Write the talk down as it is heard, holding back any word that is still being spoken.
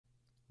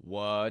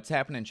What's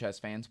happening, chess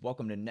fans?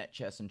 Welcome to Net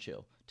Chess and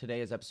Chill.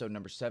 Today is episode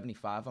number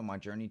 75 on my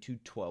journey to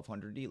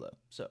 1200 ELO.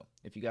 So,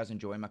 if you guys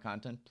enjoy my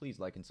content, please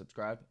like and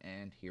subscribe,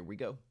 and here we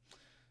go.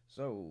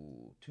 So,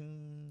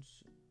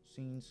 tunes,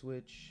 scene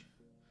switch,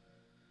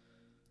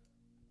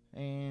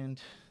 and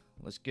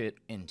let's get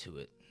into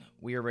it.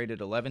 We are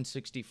rated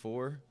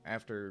 1164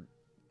 after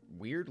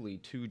weirdly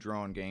 2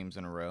 drawn games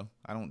in a row.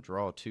 I don't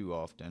draw too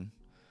often.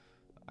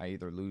 I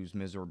either lose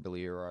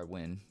miserably or I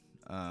win.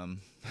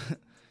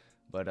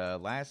 But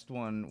last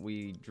one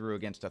we drew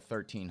against a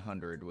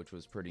 1300, which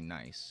was pretty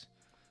nice.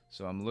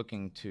 So I'm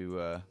looking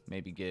to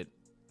maybe get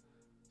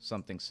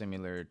something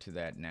similar to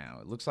that now.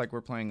 It looks like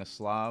we're playing a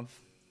Slav.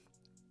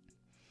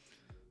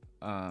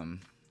 I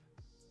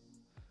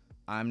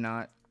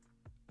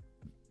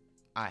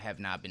have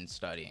not been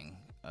studying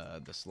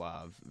the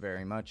Slav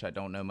very much. I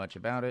don't know much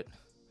about it.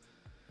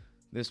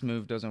 This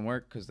move doesn't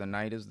work because the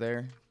knight is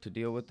there to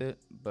deal with it,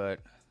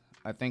 but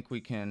I think we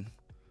can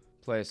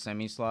play a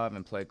semi-Slav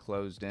and play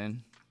closed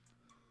in.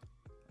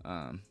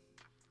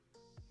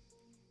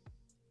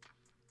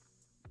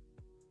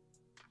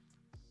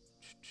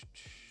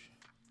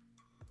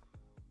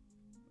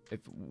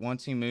 If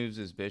once he moves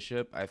his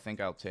bishop, I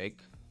think I'll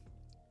take,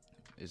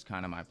 is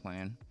kind of my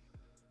plan.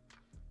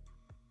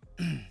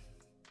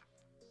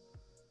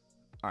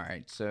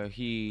 Alright, so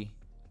he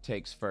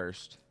takes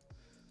first.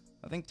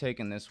 I think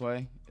taking this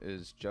way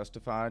is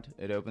justified.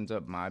 It opens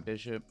up my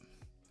bishop.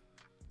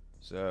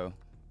 So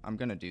I'm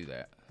going to do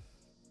that.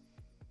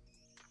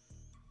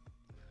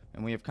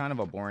 And we have kind of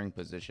a boring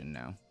position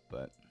now,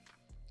 but...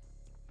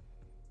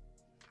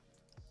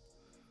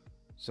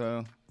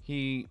 So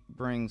he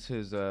brings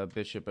his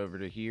bishop over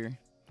to here.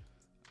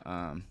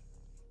 I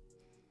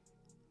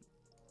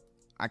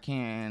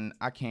can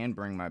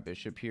bring my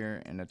bishop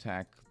here and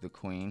attack the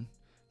queen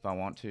if I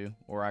want to,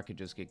 or I could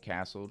just get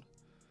castled,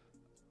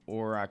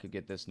 or I could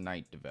get this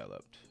knight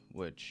developed,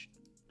 which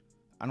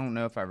I don't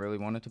know if I really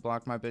wanted to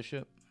block my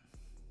bishop.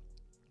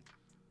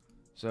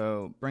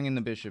 So bringing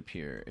the bishop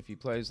here, if he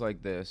plays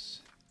like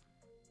this,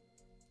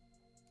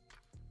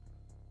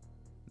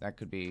 that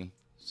could be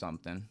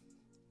something.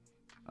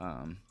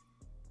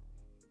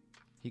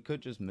 He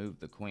could just move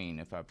the queen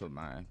if I put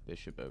my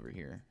bishop over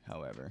here,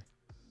 however.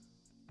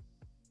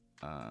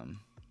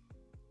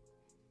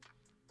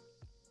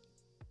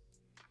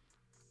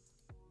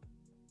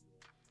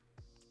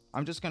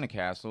 I'm just going to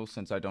castle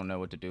since I don't know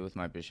what to do with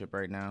my bishop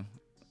right now.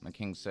 My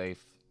king's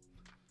safe.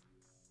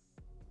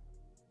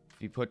 If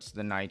he puts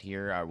the knight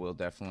here, I will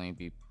definitely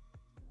be...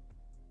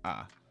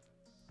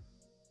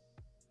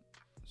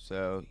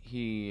 So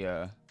he...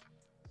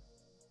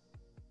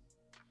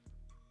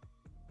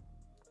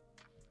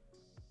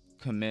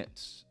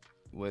 commits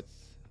with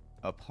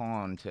a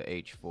pawn to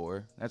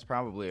h4. That's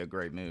probably a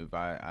great move.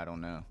 I don't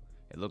know.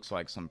 It looks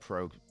like some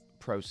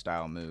pro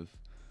style move.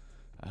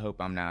 I hope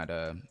I'm not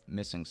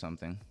missing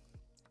something.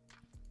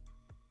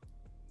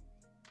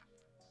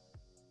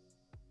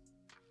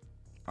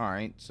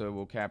 Alright, so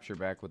we'll capture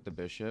back with the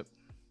bishop.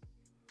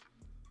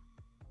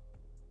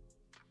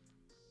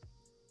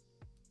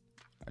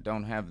 I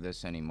don't have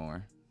this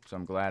anymore, so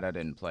I'm glad I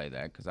didn't play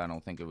that because I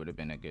don't think it would have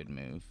been a good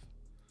move.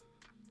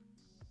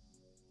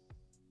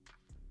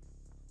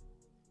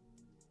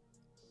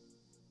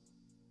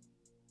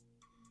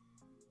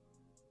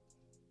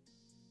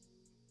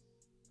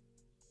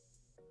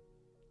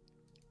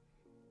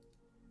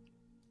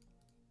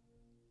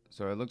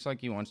 So it looks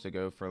like he wants to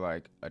go for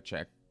like a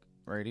check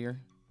right here.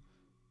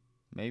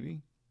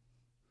 Maybe.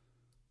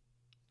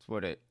 That's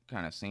what it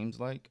kind of seems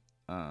like.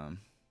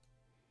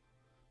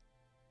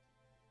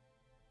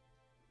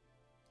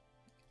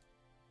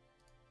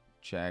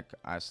 Check,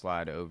 I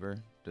slide over.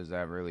 Does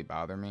that really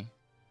bother me?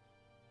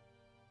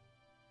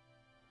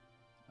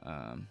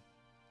 I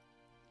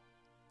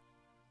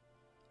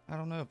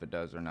don't know if it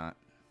does or not.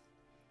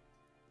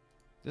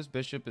 This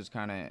bishop is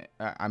kind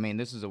of... I mean,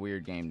 this is a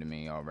weird game to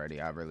me already.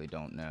 I really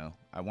don't know.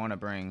 I want to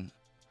bring...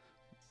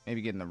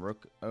 Maybe getting the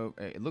rook... Oh,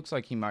 it looks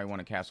like he might want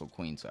to castle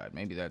queenside.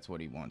 Maybe that's what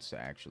he wants to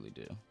actually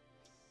do.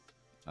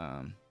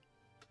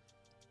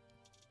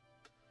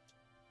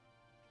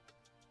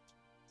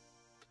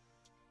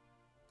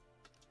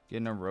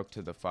 Getting a rook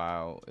to the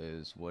file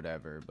is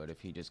whatever, but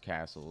if he just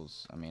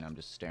castles, I mean, I'm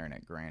just staring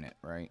at granite,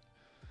 right?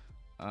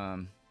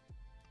 I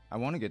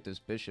want to get this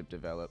bishop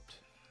developed.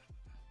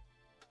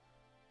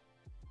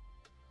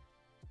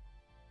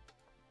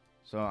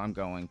 So I'm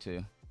going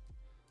to.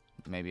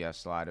 Maybe I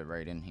slide it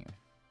right in here.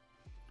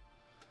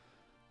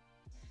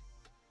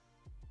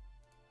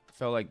 I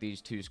felt like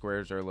these two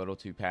squares are a little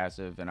too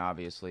passive, and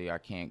obviously I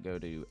can't go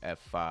to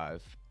f5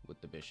 with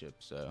the bishop,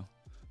 so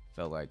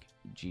felt like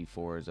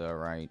g4 is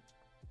alright.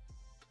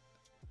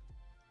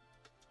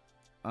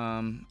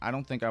 I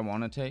don't think I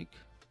want to take.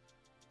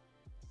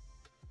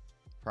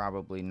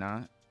 Probably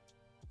not.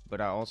 But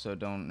I also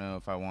don't know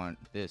if I want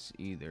this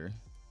either.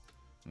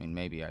 I mean,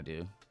 maybe I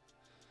do.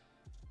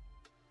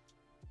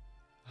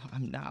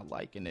 I'm not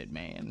liking it,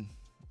 man.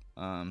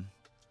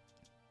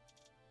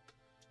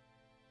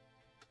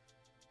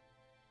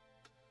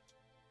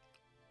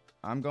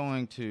 I'm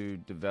going to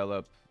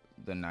develop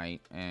the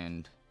knight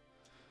and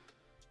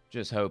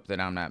just hope that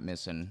I'm not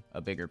missing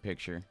a bigger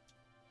picture.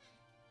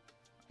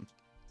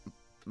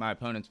 My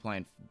opponent's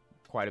playing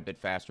quite a bit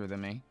faster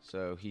than me,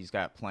 so he's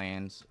got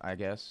plans, I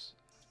guess.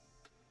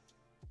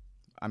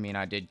 I mean,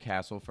 I did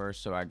castle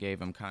first, so I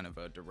gave him kind of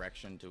a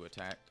direction to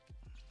attack.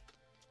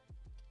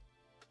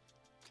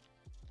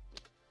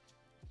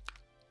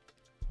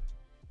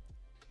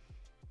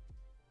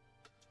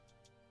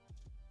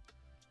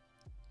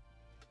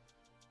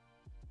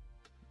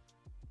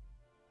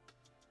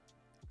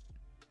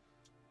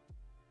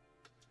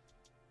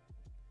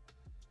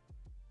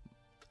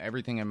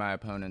 Everything in my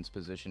opponent's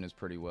position is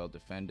pretty well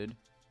defended.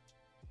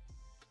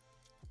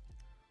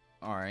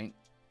 Alright,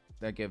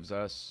 that gives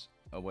us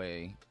a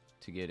way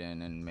to get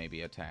in and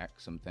maybe attack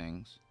some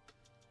things.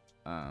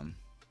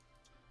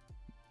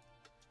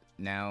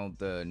 Now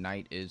the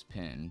knight is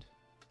pinned,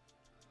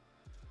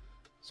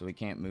 so we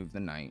can't move the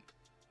knight.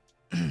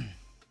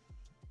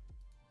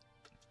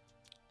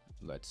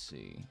 Let's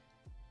see.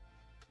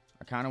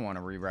 I kind of want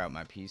to reroute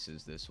my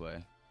pieces this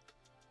way.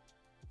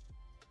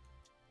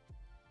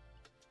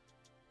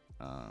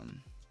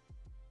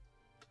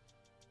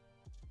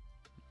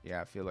 Yeah,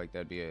 I feel like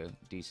that'd be a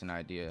decent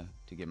idea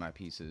to get my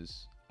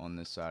pieces on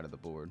this side of the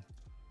board.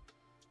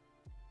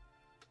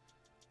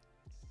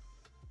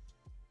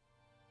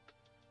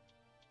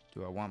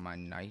 Do I want my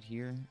knight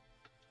here?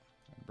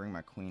 I'll bring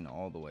my queen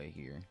all the way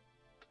here.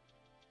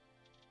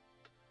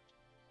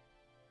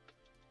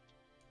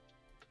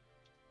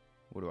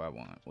 What do I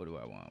want? What do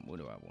I want? What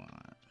do I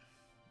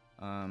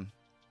want?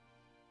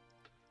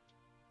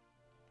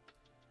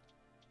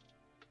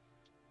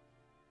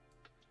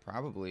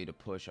 Probably to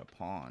push a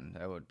pawn.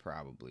 That would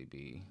probably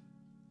be...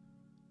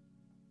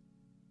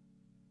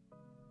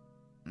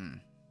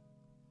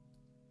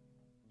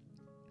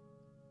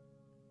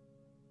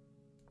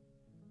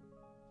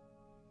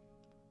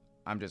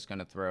 I'm just going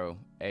to throw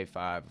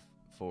a5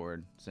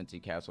 forward since he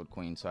castled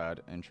queenside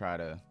and try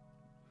to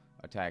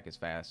attack as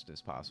fast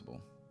as possible.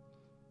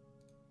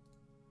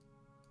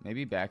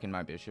 Maybe backing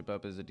my bishop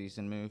up is a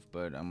decent move,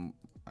 but I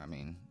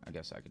mean, I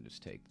guess I can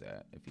just take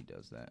that if he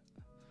does that.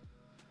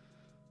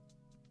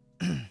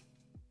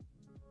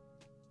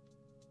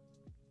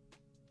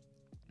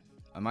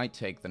 I might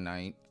take the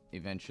knight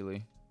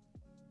eventually.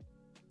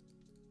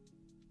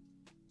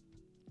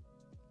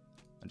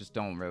 I just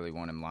don't really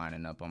want him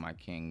lining up on my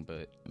king,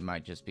 but it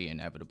might just be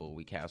inevitable.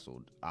 We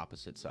castled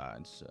opposite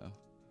sides, so.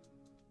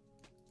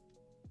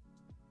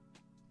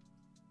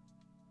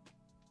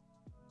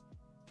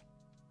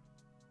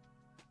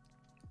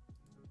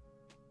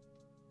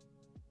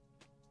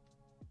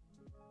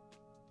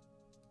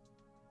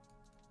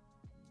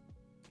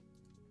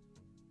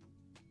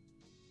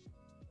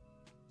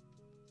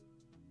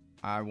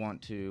 I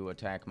want to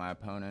attack my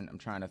opponent. I'm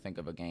trying to think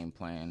of a game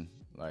plan,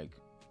 like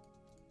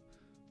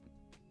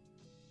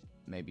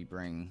maybe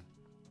bring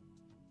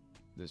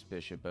this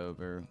bishop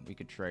over. We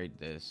could trade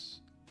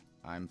this.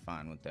 I'm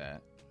fine with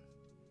that.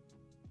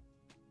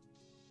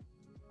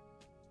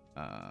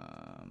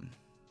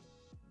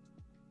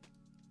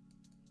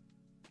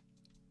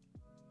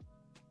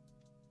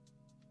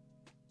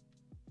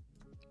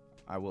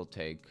 I will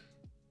take.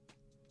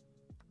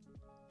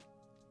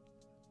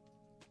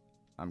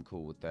 I'm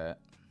cool with that.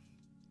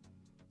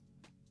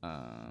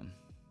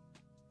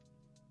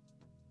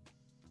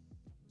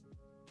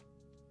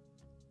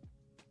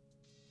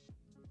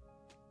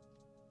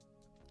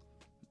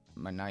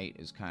 My knight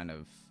is kind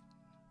of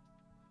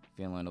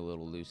feeling a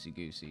little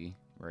loosey-goosey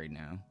right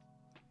now.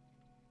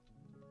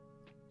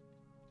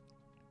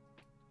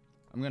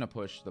 I'm gonna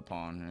push the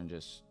pawn and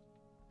just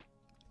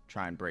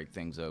try and break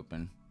things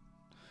open.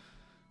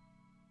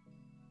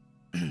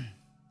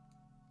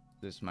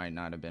 This might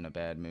not have been a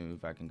bad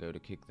move. I can go to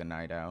kick the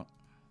knight out.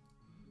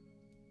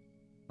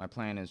 My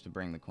plan is to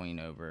bring the queen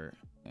over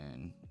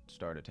and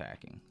start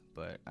attacking,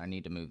 but I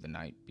need to move the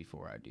knight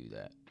before I do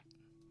that.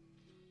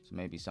 So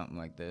maybe something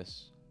like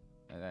this.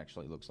 It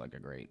actually looks like a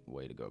great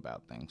way to go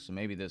about things. So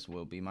maybe this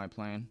will be my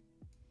plan.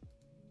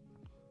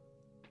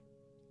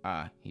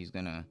 He's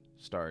gonna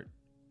start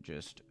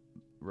just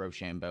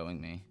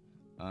Rochambeauing me.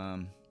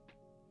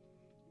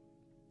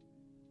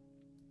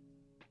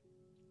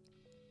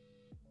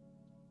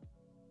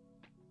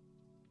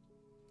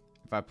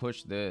 If I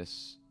push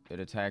this,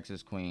 it attacks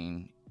his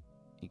queen.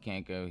 He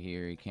can't go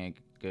here, he can't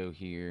go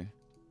here.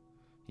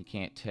 He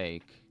can't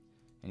take,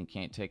 and he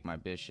can't take my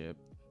bishop,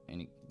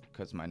 and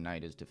because my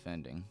knight is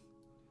defending.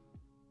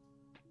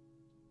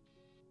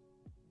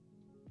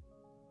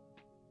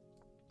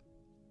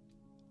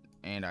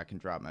 And I can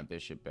drop my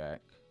bishop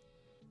back.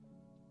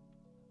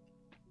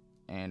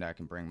 And I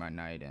can bring my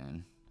knight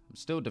in. I'm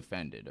still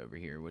defended over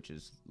here, which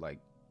is, like,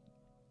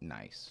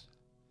 nice.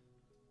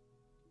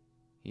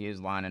 He is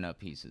lining up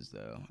pieces,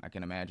 though. I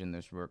can imagine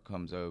this rook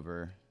comes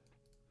over.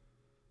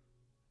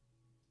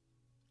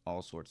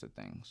 All sorts of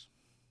things.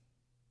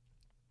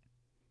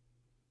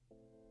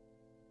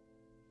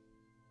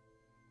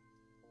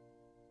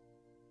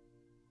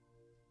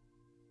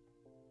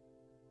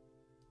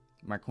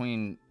 My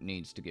queen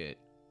needs to get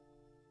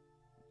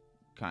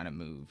kind of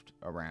moved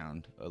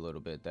around a little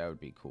bit, that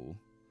would be cool.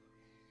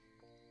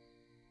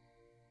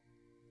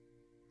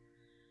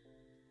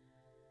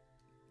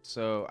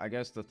 So I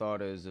guess the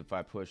thought is if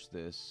I push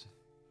this,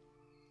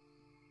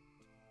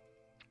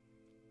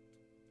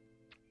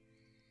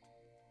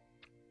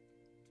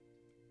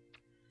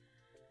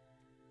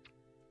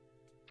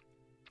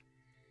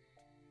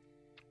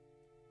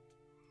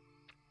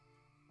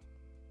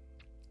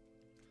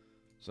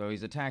 so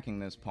he's attacking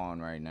this pawn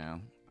right now.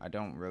 I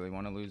don't really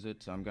want to lose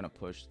it, so I'm going to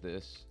push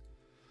this.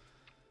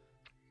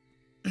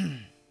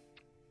 If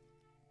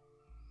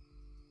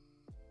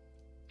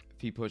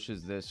he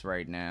pushes this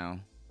right now,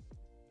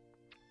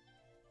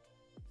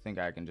 I think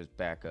I can just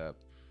back up.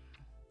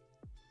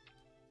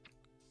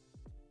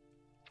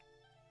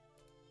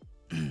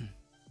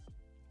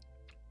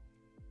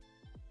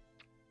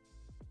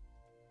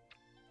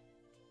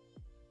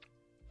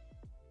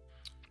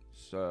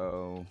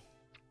 So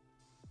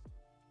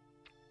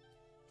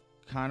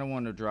kind of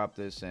want to drop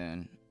this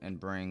in and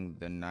bring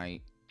the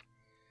knight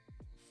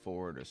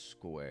forward a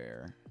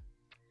square,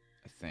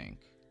 I think.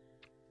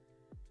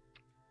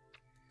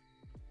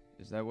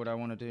 Is that what I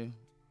want to do?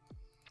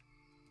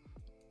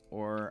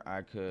 Or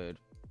I could...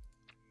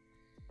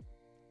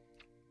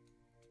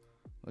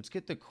 Let's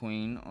get the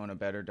queen on a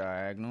better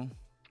diagonal.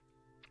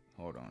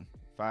 Hold on.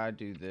 If I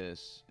do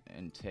this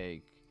and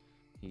take,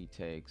 he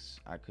takes,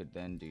 I could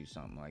then do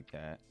something like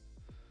that.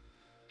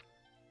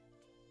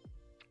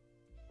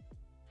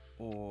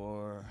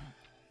 Or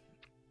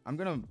I'm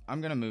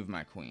gonna move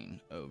my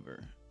queen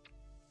over.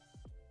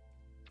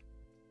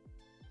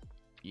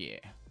 Yeah.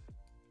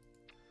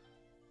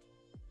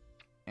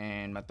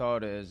 And my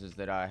thought is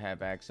that I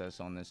have access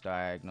on this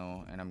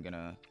diagonal, and I'm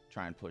gonna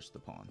try and push the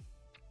pawn.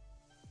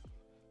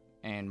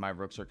 And my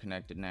rooks are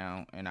connected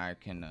now, and I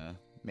can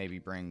maybe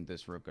bring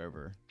this rook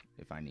over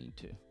if I need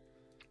to.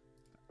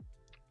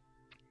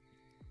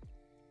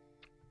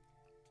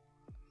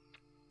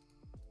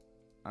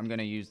 I'm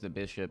gonna use the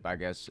bishop, I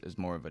guess, as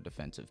more of a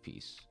defensive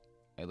piece,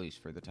 at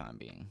least for the time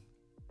being.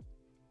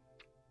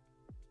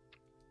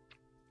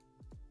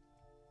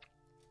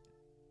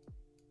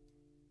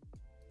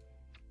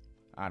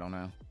 I don't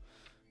know.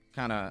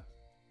 Kind of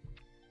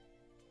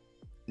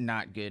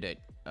not good at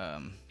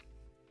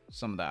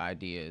some of the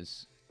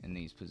ideas in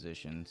these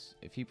positions.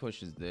 If he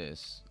pushes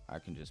this, I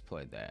can just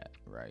play that,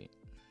 right?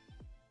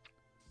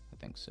 I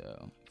think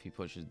so. If he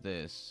pushes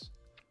this,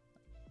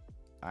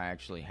 I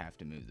actually have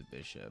to move the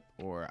bishop.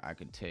 Or I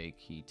could take,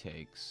 he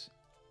takes,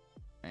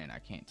 and I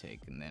can't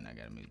take, and then I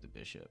gotta move the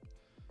bishop,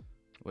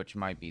 which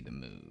might be the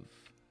move.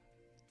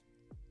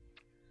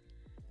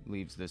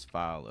 Leaves this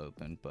file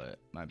open, but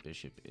my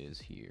bishop is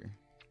here.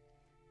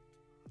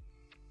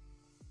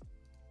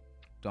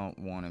 Don't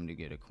want him to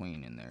get a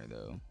queen in there,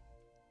 though.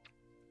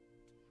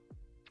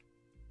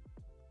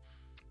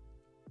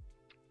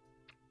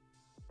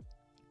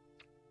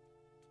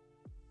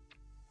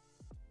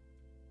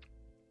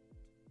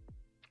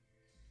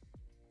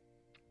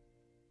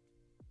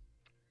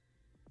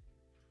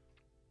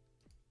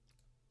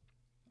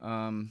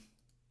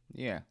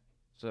 Yeah.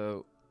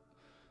 So,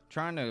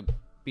 trying to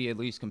be at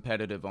least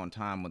competitive on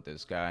time with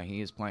this guy.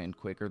 He is playing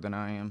quicker than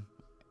I am,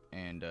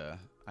 and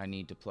I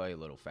need to play a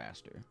little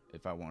faster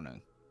if I want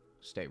to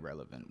stay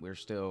relevant. We're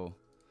still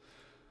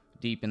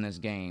deep in this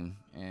game,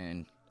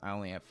 and I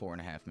only have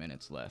 4.5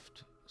 minutes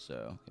left.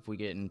 So if we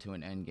get into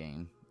an end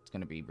game, it's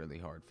going to be really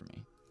hard for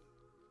me.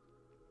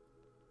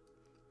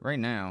 Right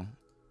now,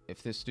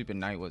 if this stupid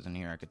knight wasn't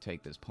here, I could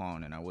take this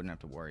pawn, and I wouldn't have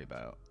to worry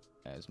about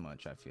as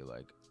much, I feel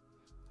like.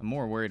 I'm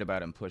more worried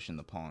about him pushing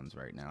the pawns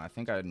right now. I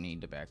think I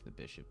need to back the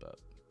bishop up,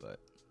 but...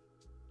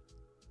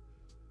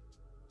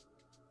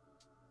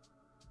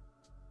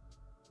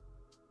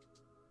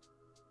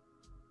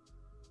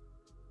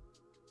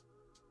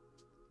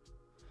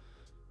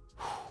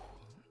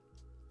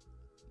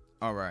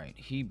 Alright,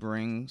 he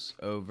brings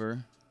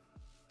over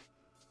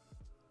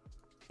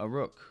a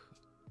rook.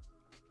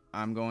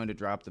 I'm going to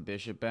drop the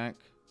bishop back,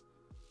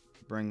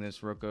 bring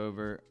this rook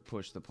over,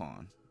 push the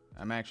pawn.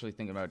 I'm actually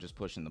thinking about just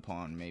pushing the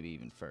pawn, maybe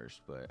even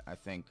first, but I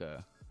think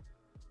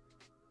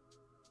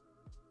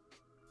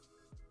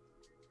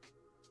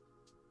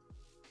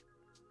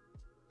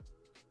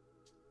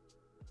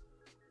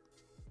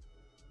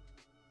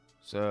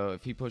so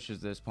if he pushes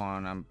this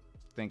pawn, I'm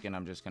thinking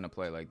I'm just gonna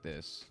play like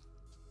this.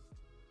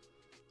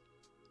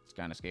 It's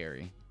kind of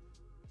scary.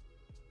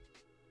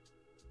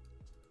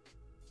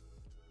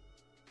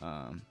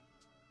 If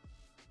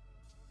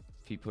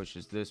he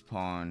pushes this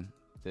pawn,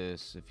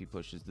 this, if he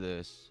pushes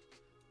this,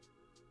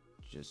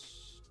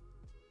 just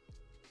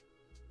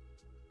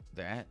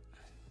that.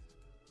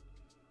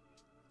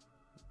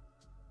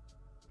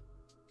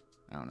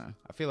 I don't know.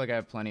 I feel like I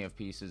have plenty of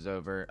pieces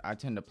over. I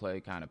tend to play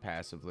kind of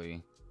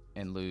passively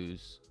and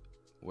lose,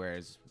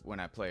 whereas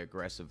when I play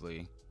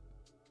aggressively,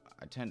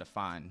 I tend to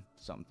find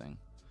something.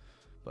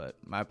 But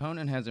my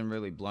opponent hasn't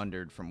really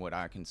blundered from what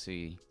I can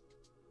see.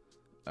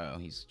 Oh,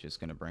 he's just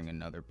going to bring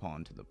another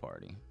pawn to the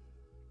party.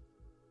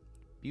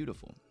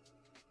 Beautiful.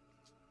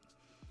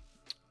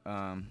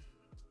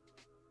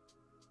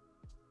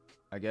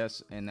 I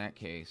guess in that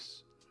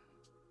case,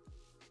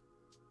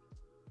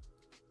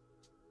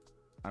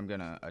 I'm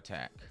gonna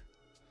attack.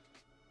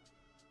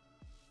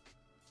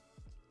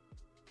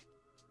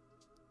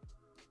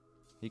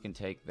 He can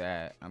take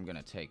that. I'm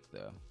gonna take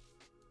though.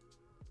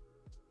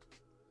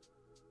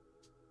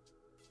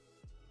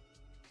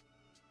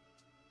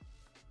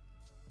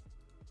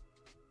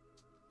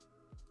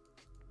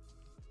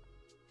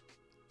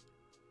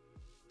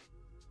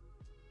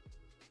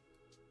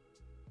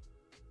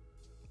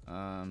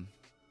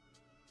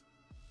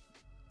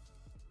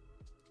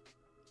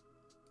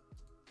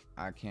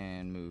 I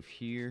can move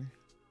here.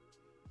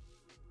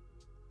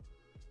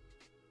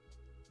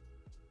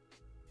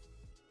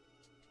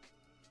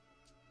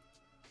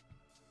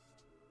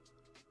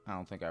 I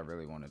don't think I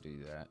really want to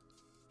do that.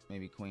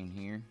 Maybe queen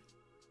here.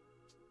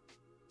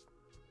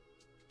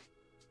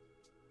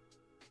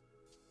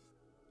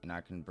 And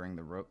I can bring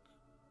the rook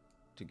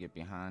to get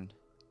behind.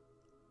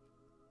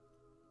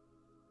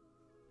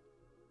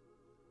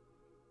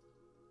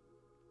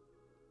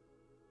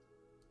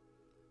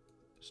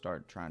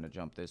 Start trying to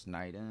jump this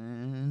knight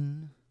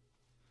in.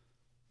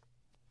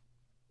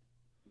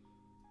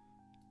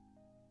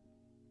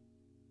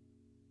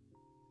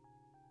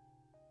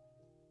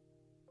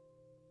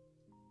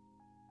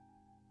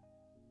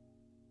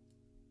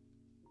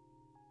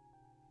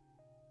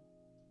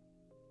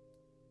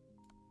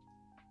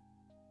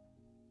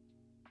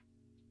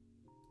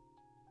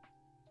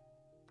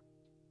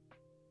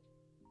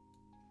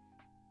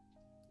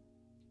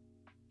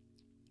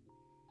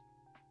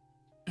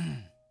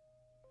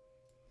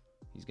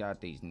 He's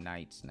got these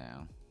knights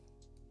now,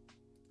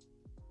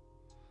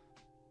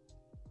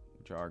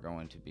 which are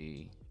going to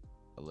be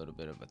a little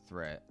bit of a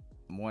threat.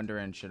 I'm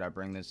wondering, should I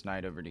bring this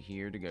knight over to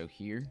here to go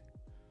here?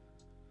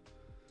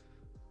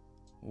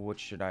 What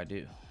should I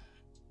do?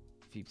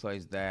 If he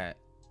plays that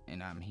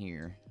and I'm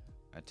here,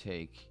 I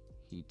take,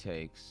 he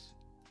takes.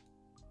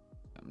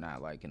 I'm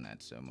not liking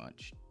that so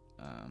much.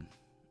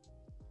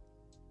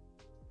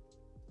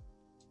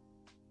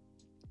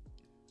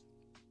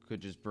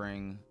 Could just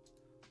bring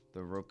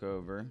the rook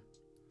over.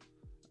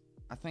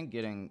 I think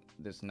getting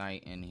this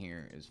knight in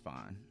here is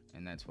fine,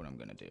 and that's what I'm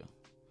gonna do.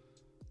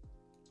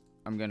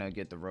 I'm gonna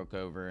get the rook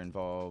over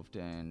involved,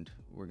 and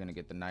we're gonna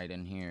get the knight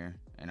in here,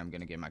 and I'm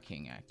gonna get my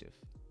king active.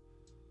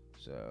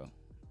 So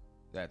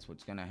that's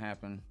what's gonna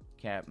happen,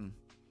 Captain.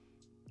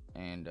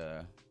 And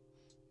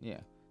yeah,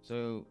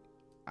 so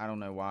I don't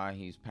know why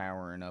he's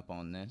powering up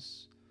on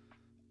this.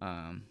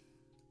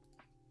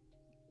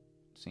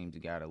 Seems he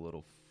got a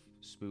little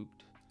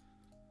spooked.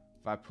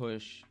 If I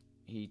push,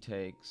 he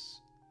takes.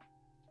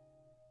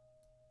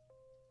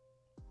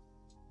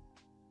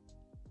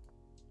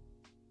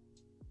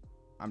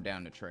 I'm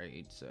down to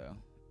trade, so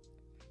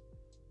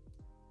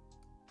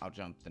I'll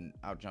jump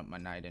my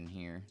knight in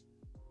here,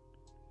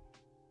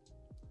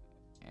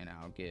 and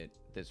I'll get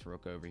this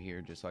rook over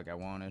here just like I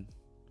wanted.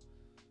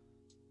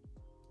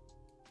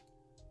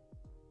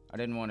 I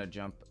didn't want to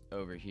jump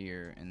over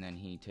here and then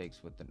he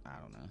takes with the, I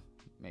don't know.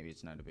 Maybe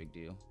it's not a big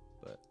deal,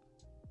 but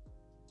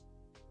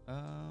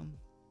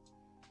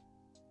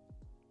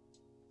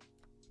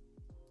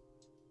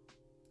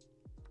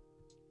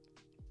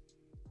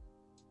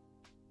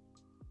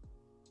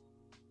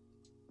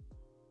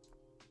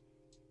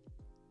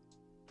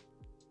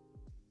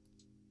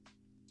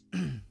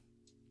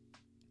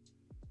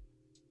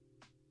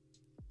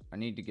I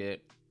need to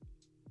get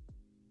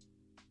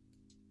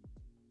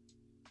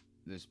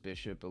this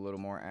bishop a little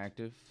more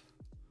active.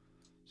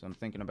 So I'm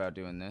thinking about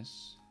doing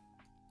this.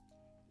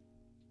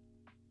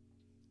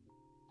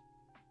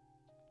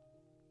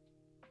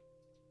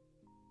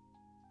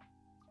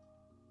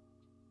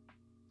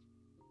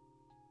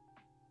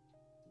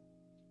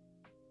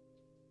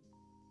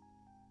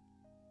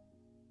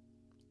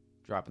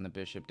 Dropping the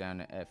bishop down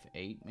to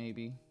f8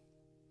 maybe.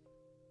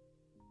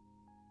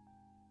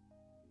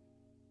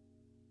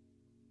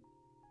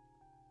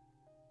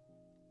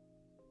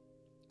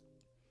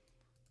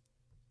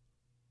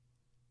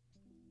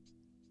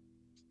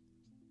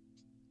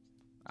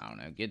 I don't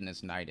know, getting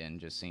this knight in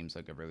just seems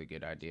like a really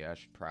good idea. I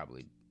should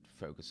probably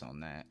focus on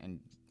that and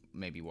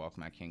maybe walk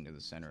my king to the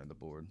center of the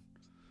board.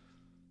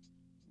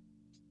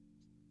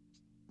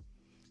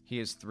 He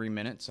has 3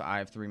 minutes, I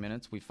have 3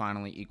 minutes. We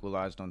finally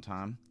equalized on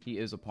time. He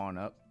is a pawn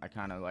up. I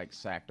kind of like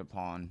sacked a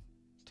pawn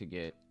to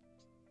get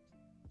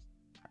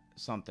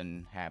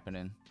something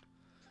happening.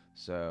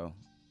 So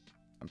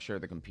I'm sure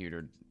the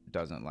computer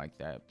doesn't like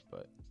that,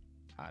 but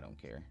I don't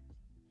care.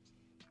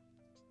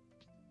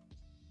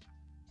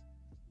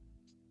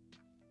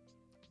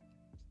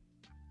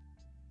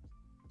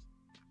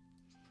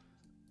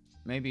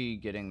 Maybe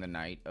getting the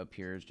knight up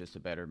here is just a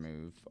better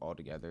move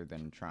altogether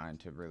than trying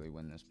to really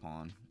win this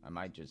pawn. I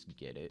might just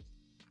get it.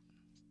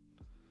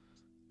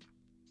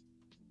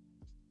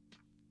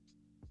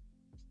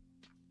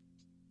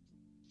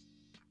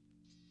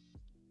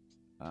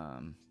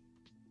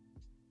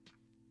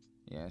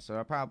 Yeah, so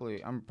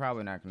I'm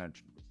probably not gonna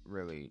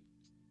really.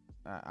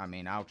 I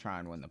mean, I'll try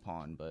and win the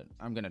pawn, but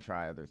I'm gonna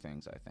try other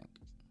things, I think.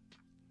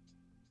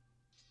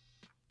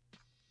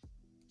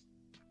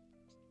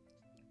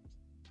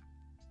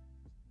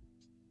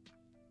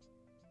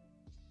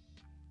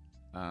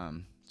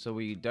 So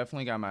we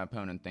definitely got my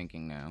opponent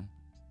thinking now.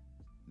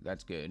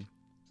 That's good.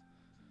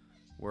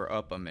 We're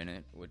up a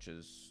minute, which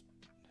is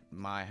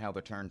how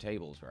the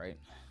turntables, right?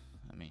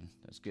 I mean,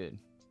 that's good.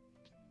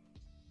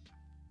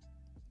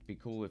 Be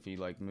cool if he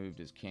like moved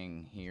his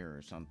king here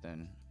or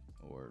something,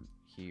 or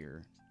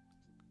here,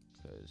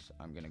 because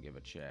I'm gonna give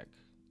a check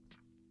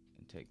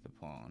and take the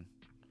pawn.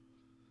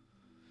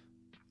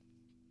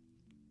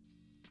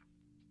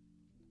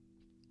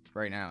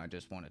 Right now, I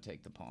just want to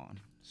take the pawn,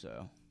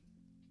 so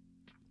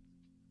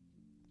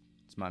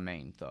it's my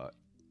main thought.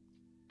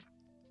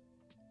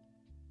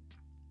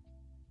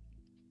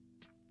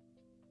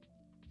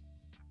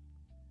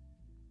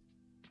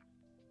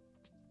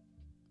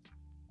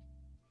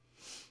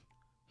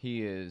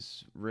 He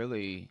is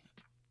really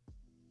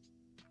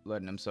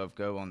letting himself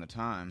go on the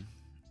time.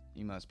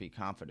 He must be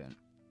confident.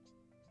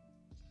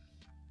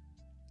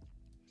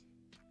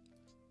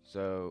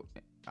 So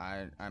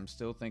I'm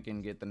still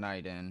thinking get the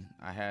knight in.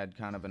 I had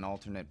kind of an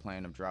alternate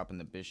plan of dropping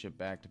the bishop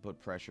back to put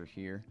pressure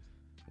here,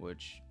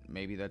 which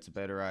maybe that's a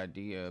better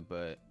idea,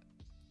 but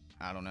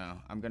I don't know.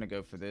 I'm going to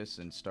go for this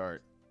and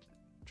start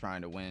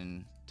trying to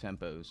win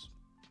tempos.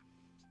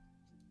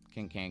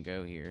 King can't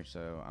go here,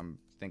 so I'm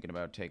thinking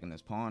about taking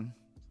this pawn.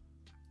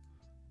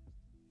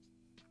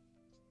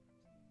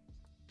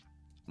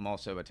 I'm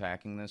also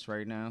attacking this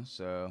right now,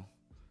 so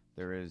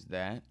there is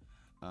that.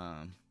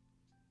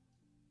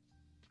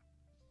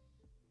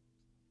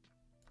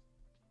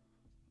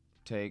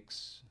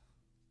 Takes.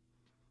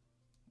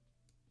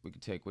 We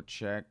could take with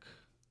check.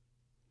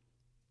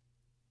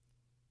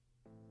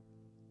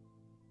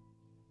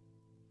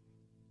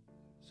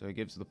 So he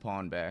gives the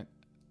pawn back.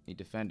 He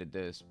defended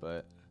this,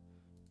 but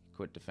he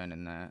quit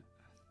defending that.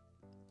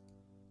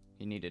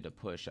 He needed a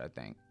push, I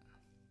think.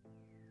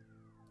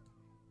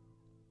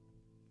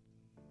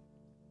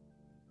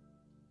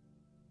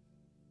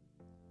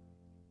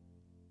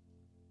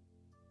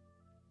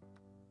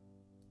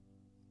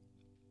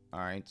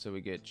 Alright, so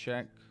we get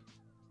check.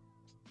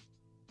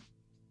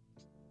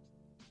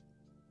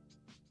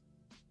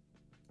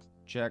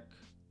 Check.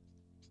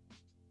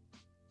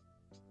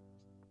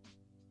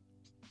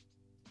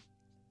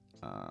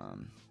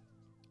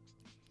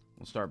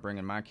 We'll start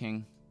bringing my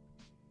king.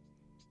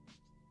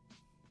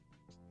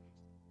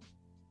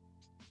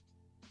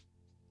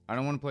 I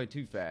don't want to play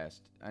too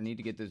fast. I need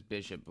to get this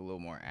bishop a little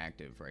more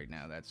active right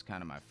now. That's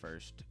kind of my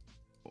first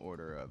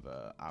order of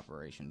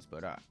operations.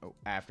 But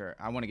after,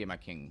 I want to get my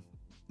king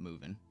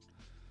moving.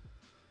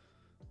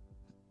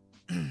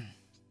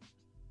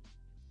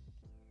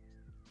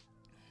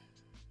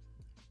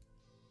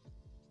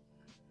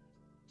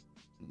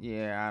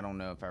 Yeah, I don't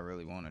know if I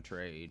really want to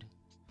trade.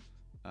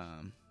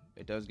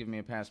 It does give me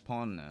a passed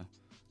pawn, though.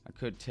 I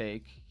could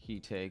take. He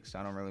takes.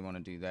 I don't really want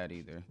to do that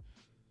either.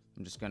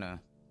 I'm just going to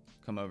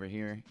come over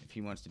here. If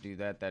he wants to do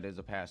that, that is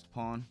a passed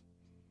pawn.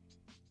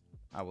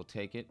 I will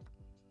take it.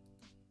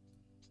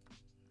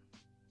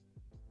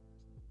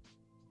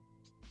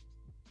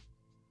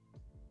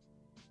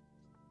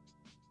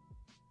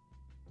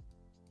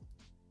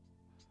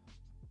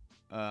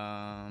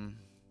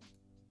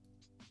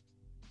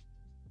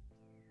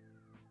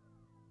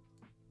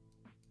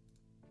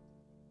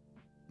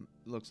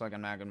 Looks like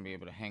I'm not going to be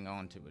able to hang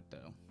on to it,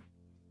 though.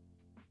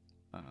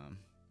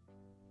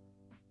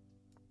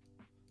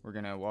 We're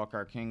going to walk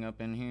our king up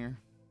in here.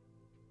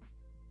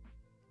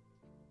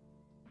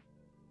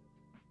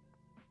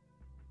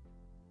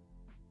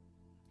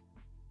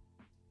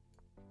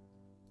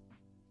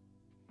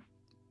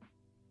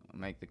 I'll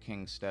make the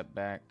king step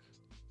back.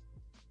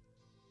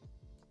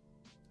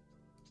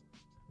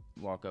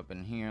 Walk up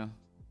in here.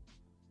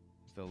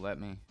 If he'll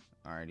let me.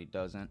 Alright, he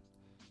doesn't.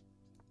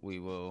 We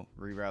will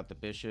reroute the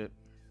bishop.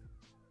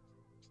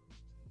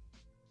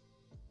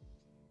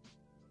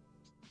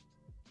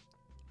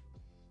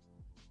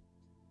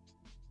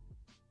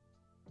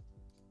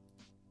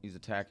 He's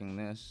attacking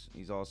this.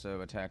 He's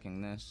also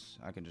attacking this.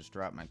 I can just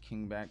drop my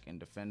king back and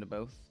defend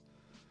both.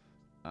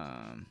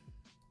 I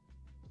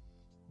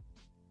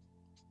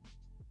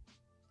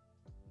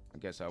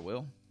guess I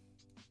will.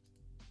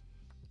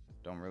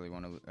 Don't really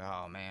want to.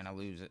 Oh man, I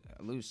lose it.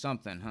 I lose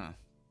something, huh?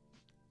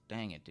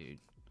 Dang it, dude.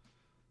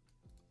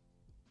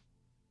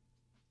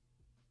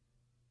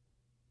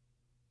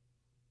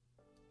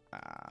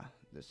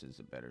 This is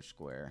a better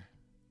square.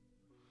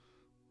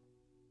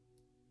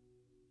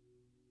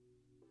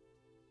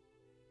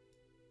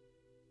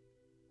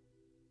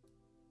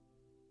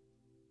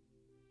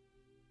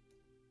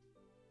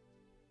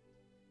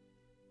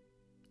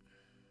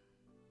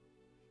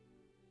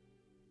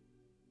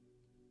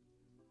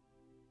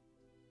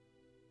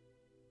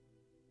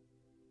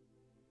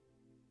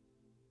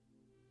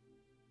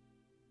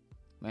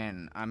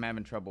 Man, I'm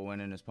having trouble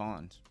winning his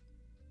pawns.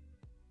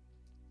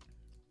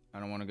 I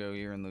don't want to go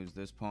here and lose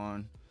this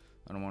pawn.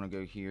 I don't want to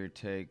go here.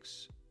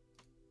 Takes.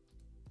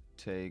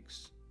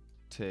 Takes.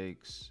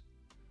 Takes.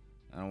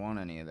 I don't want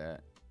any of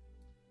that.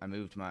 I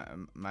moved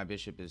my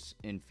bishop is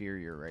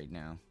inferior right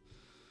now.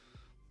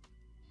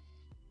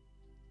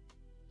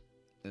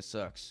 This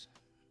sucks.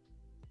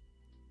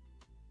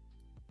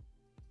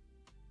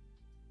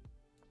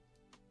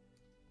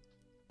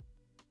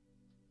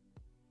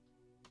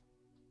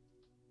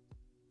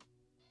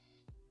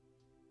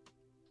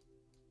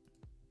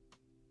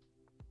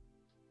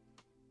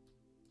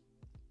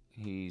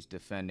 He's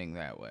defending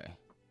that way.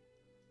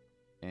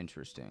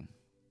 Interesting.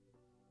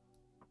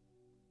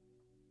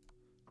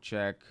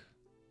 Check.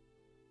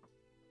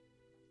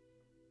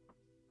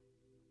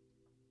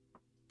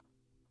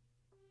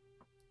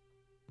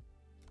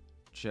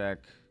 Check.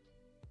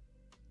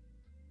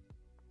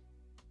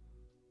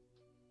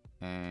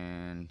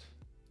 And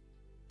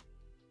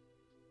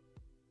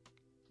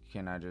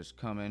can I just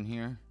come in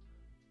here?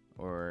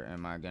 Or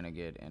am I gonna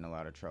get in a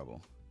lot of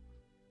trouble?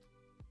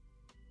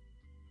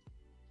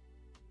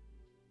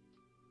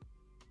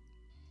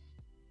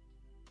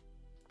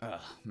 Ugh,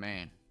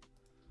 man.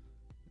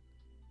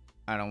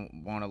 I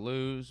don't want to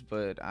lose,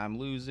 but I'm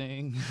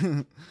losing.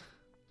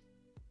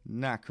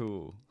 Not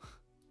cool.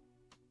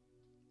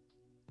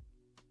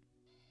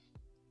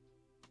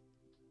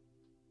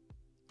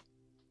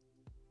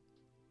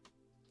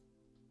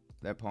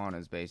 That pawn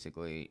is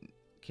basically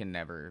can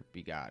never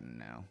be gotten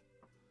now.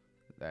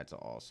 That's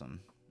awesome.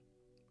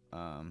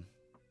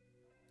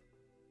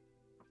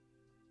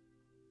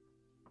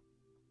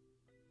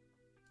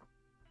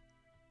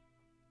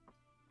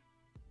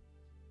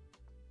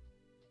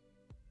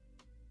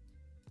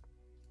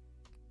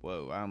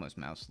 Whoa, I almost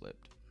mouse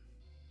slipped.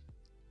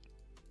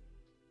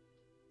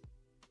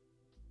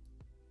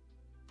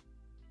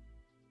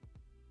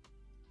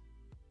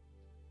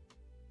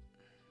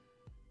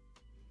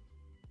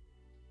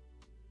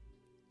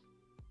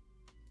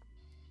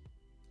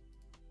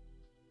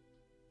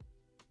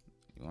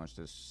 He wants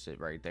to sit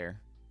right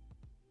there.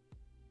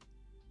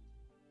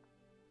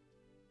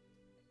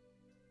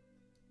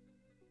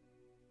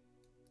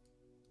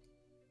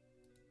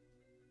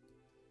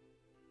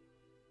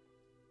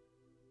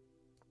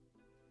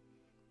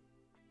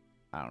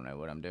 I don't know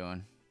what I'm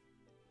doing.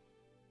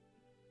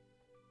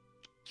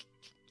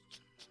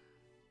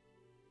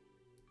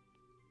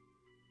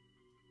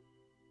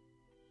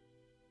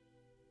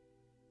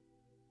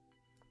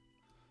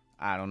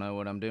 I don't know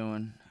what I'm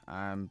doing.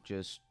 I'm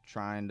just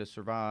trying to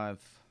survive.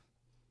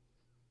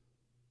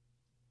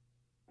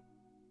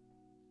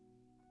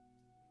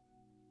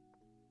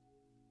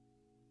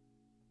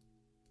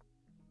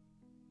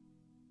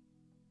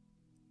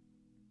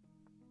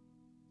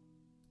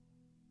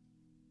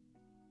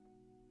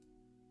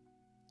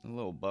 A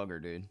little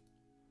bugger, dude.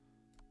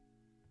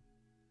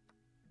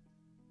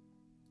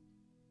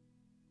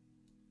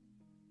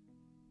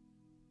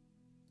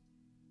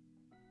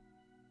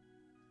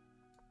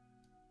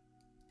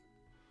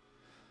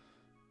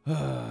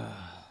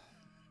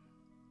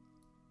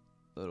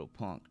 Little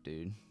punk,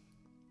 dude.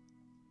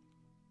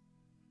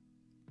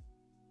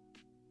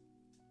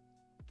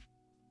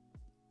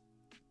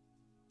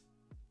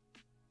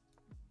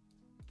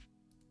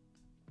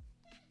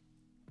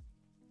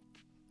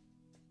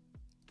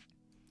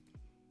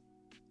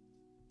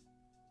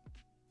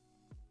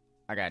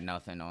 I got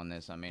nothing on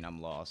this. I mean,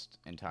 I'm lost.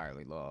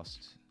 Entirely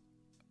lost.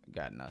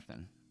 Got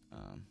nothing.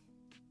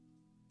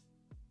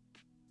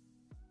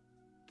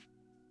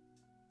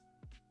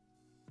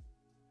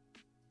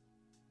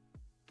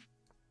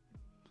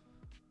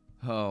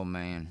 Oh,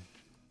 man.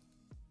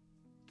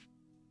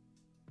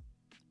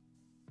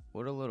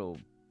 What a little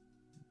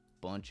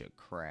bunch of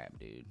crap,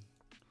 dude.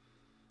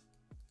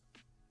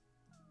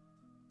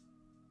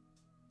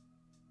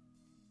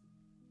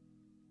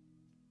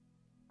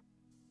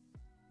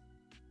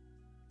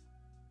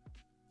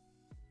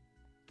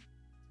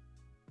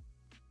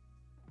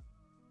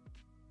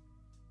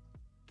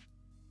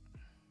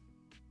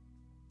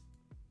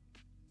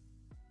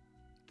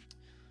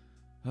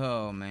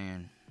 Oh,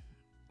 man.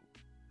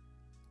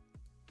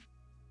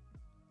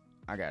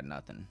 I got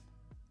nothing.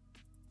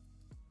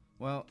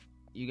 Well,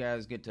 you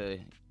guys get to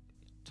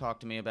talk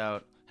to me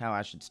about how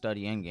I should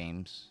study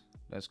endgames.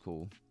 That's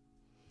cool.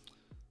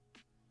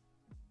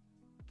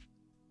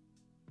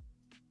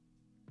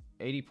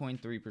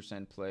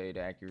 80.3% played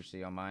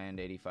accuracy on my end,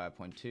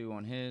 85.2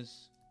 on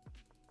his.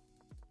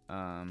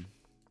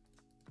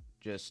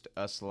 Just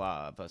a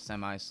Slav, a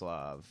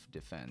semi-Slav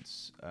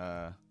defense.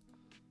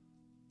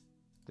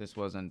 This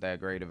wasn't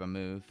that great of a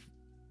move.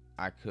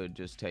 I could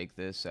just take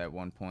this at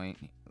one point.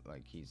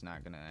 Like, he's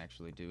not going to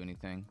actually do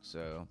anything.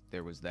 So,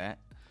 there was that.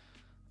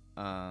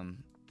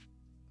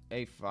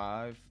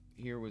 A5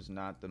 here was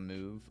not the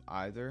move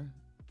either.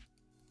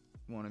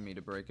 Wanted me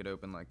to break it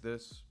open like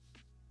this.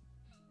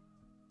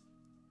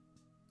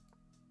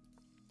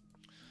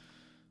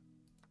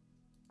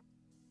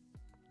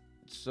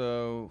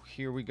 So,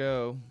 here we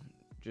go.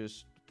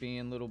 Just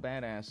being little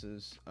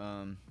badasses.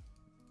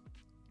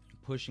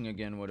 Pushing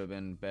again would have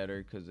been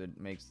better because it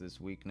makes this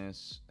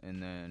weakness,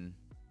 and then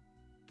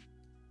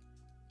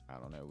I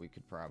don't know, we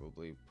could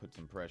probably put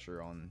some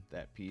pressure on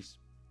that piece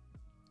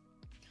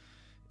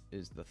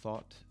is the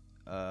thought.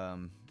 I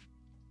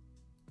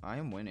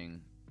am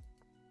winning,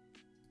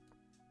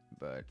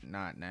 but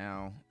not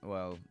now.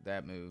 Well,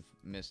 that move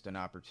missed an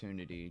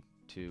opportunity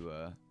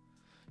to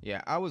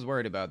yeah, I was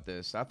worried about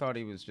this. I thought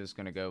he was just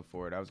gonna go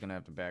for it. I was gonna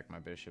have to back my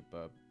bishop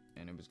up,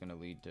 and it was gonna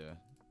lead to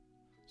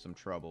some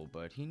trouble,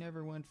 but he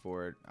never went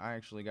for it. I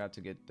actually got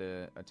to get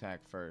the attack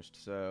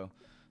first. So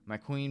my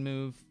queen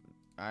move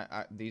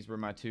These were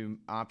my two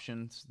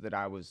options that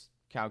I was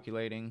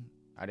calculating.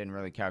 I didn't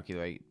really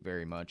calculate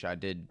very much. I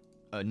did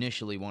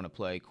initially want to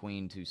play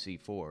queen to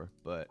c4,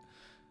 but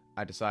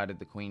I decided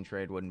the queen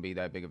trade wouldn't be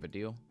that big of a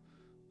deal.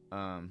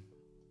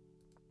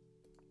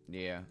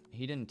 Yeah,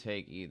 he didn't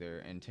take either,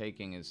 and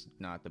taking is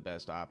not the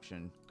best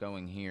option.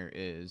 Going here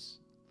is.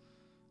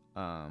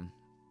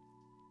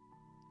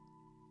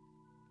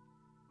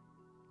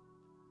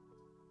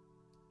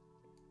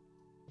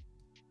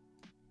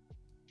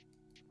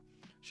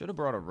 Should have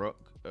brought a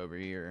rook over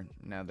here,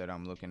 now that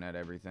I'm looking at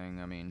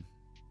everything. I mean,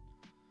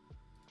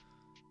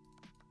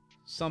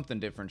 something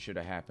different should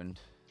have happened,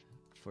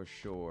 for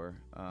sure.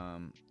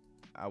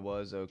 I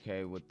was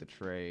okay with the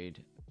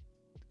trade.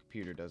 The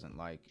computer doesn't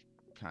like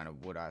kind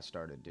of what I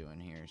started doing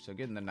here. So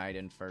getting the knight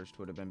in first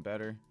would have been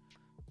better.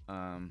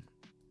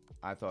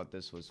 I thought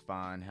this was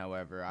fine.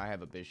 However, I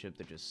have a bishop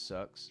that just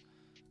sucks.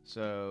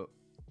 So,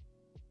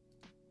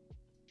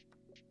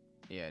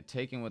 yeah,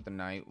 taking with the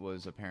knight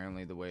was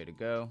apparently the way to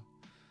go.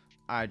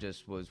 I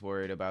just was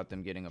worried about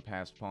them getting a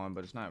passed pawn,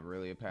 but it's not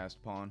really a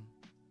passed pawn.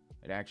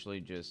 It actually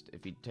just,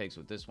 if he takes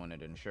with this one,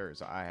 it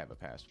ensures I have a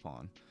passed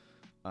pawn.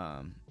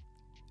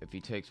 If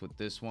he takes with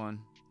this one,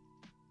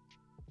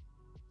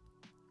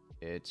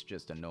 it's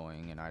just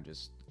annoying, and I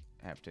just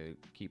have to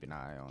keep an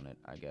eye on it,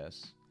 I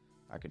guess.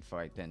 I could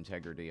fight the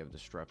integrity of the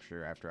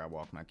structure after I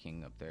walk my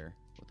king up there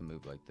with a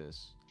move like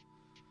this.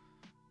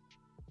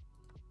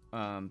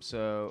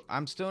 So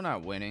I'm still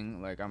not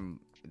winning. Like,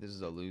 this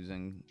is a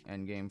losing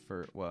endgame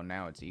for, well,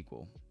 now it's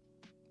equal.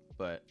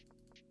 But,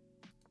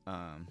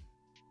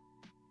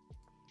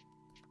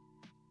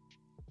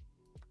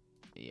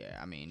 yeah,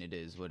 I mean, it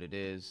is what it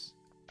is.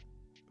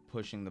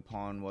 Pushing the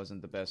pawn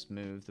wasn't the best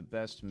move. The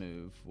best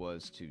move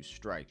was to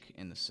strike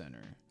in the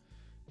center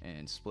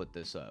and split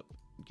this up.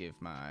 Give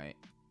my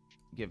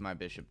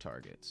bishop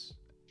targets.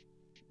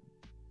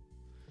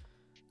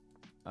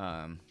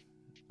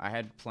 I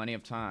had plenty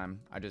of time.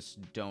 I just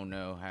don't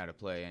know how to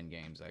play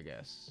endgames, I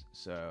guess.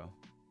 So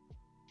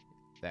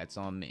that's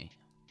on me.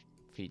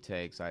 If he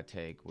takes, I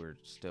take. We're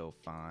still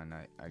fine,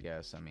 I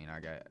guess. I mean,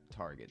 I got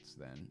targets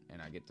then, and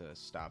I get to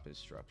stop his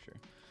structure.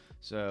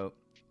 So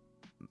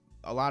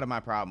a lot of my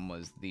problem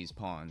was these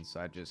pawns.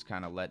 I just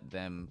kind of let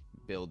them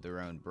build their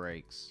own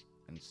breaks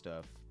and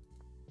stuff.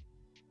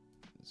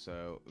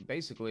 So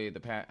basically,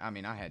 I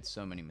mean, I had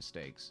so many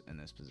mistakes in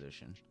this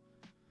position.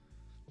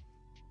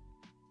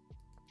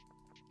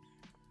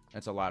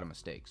 That's a lot of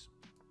mistakes.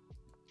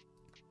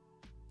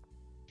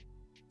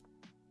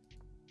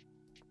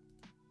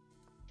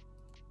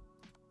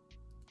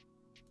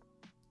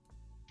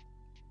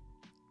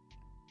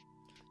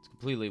 It's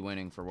completely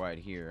winning for white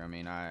here. I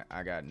mean, I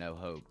got no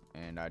hope,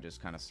 and I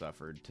just kind of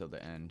suffered till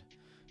the end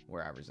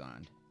where I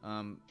resigned.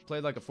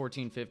 Played like a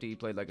 1450,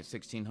 played like a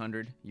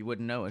 1600. You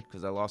wouldn't know it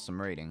because I lost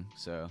some rating,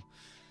 so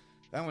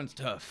that one's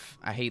tough.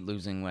 I hate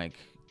losing like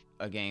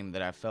a game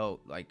that I felt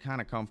like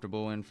kind of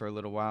comfortable in for a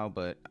little while,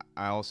 but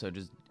I also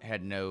just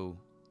had no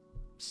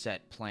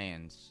set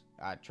plans.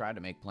 I tried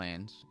to make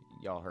plans.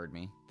 Y'all heard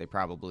me. They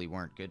probably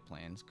weren't good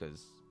plans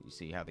because you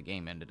see how the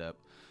game ended up.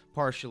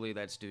 Partially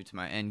that's due to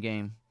my end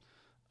game.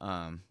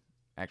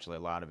 Actually,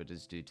 a lot of it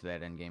is due to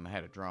that end game. I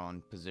had a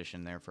drawn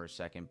position there for a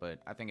second, but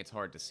I think it's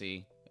hard to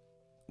see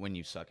when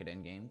you suck at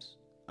end games.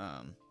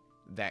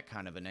 That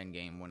kind of an end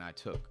game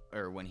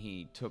when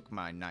he took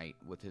my knight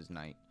with his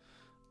knight.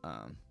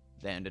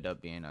 That ended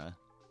up being a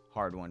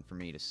hard one for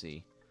me to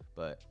see.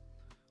 But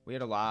we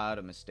had a lot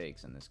of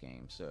mistakes in this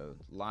game, so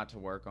a lot to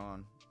work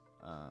on.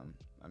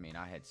 I mean,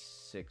 I had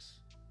 6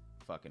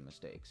 fucking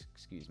mistakes.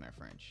 Excuse my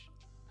French.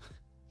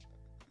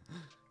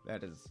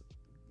 That is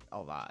a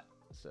lot.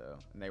 So,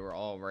 and they were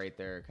all right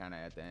there kind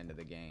of at the end of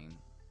the game.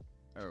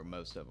 Or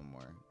most of them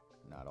were.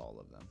 Not all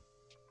of them.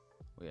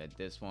 We had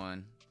this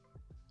one.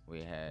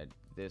 We had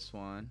this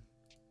one.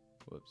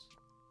 Whoops.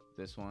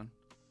 This one.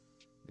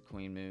 The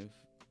queen move.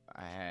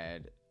 I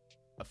had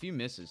a few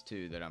misses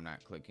too that I'm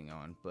not clicking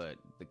on, but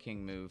the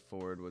king move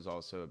forward was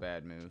also a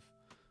bad move.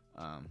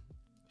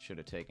 Should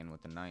have taken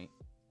with the knight.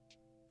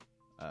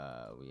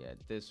 We had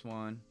this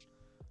one,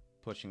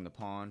 pushing the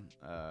pawn.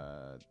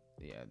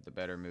 Yeah, the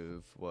better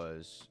move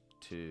was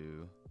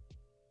to,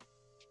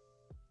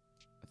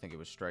 I think it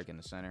was strike in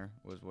the center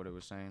was what it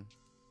was saying.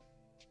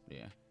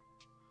 Yeah.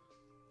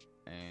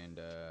 And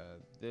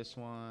this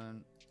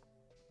one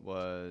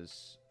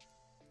was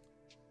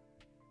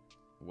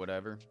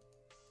whatever.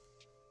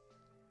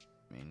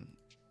 I mean,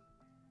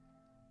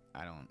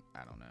 I don't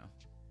know.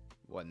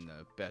 Wasn't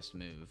the best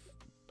move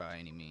by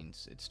any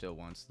means. It still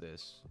wants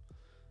this,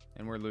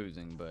 and we're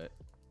losing, but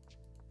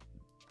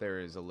there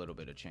is a little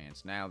bit of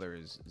chance. Now there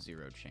is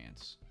 0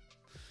 chance.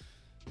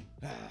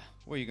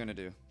 What are you gonna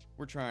do?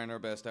 We're trying our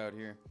best out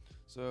here.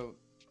 So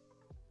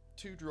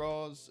 2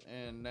 draws,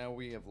 and now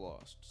we have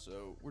lost.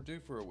 So we're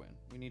due for a win.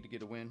 We need to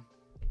get a win.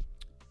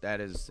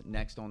 That is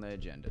next on the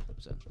agenda.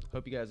 So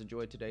hope you guys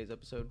enjoyed today's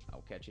episode.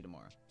 I'll catch you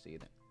tomorrow. See you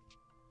then.